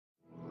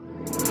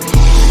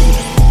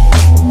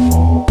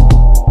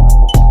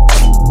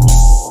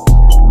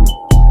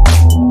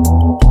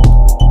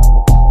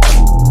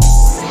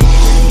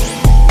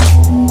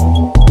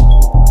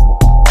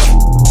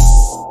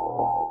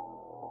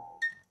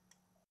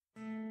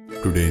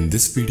Today in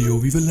this video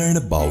we will learn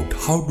about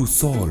how to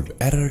solve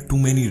error too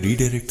many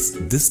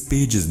redirects, this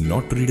page is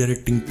not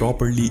redirecting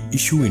properly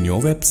issue in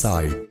your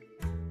website.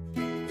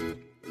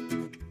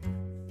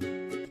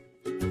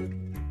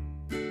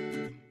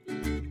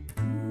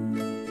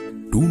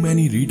 Too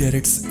many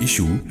redirects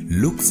issue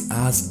looks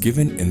as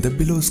given in the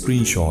below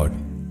screenshot.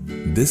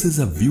 This is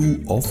a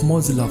view of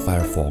Mozilla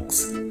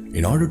Firefox.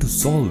 In order to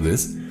solve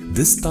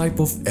this type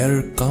of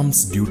error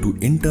comes due to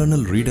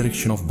internal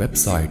redirection of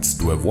websites.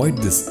 To avoid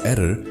this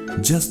error,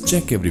 just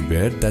check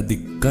everywhere that the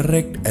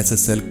correct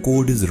SSL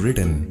code is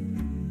written.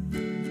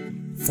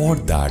 For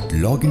that,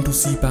 log into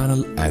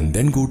cPanel and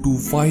then go to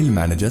File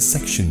Manager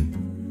section.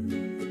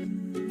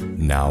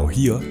 Now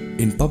here,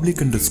 in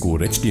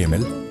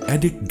public_HTML,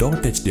 edit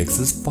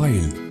 .htaccess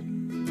file.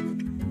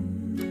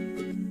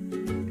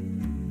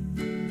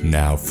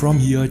 Now from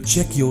here,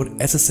 check your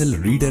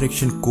SSL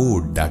redirection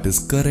code that is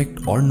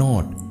correct or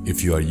not.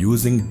 If you are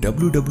using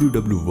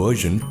www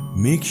version,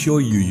 make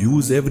sure you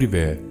use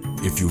everywhere.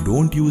 If you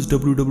don't use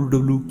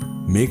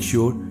www, make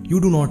sure you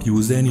do not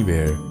use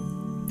anywhere.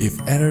 If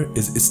error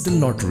is still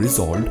not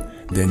resolved,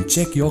 then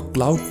check your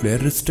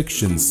Cloudflare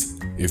restrictions.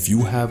 If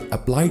you have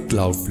applied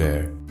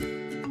Cloudflare,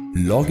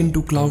 log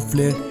into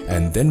Cloudflare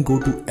and then go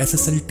to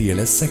SSL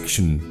TLS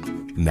section.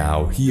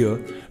 Now here,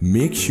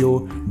 make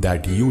sure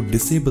that you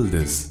disable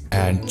this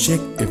and check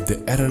if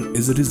the error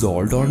is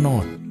resolved or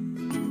not.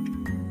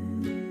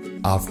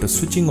 After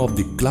switching off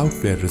the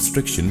Cloudflare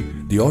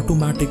restriction, the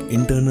automatic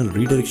internal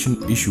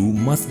redirection issue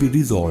must be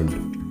resolved.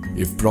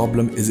 If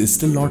problem is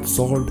still not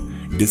solved,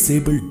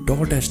 disable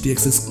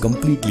 .htaccess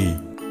completely.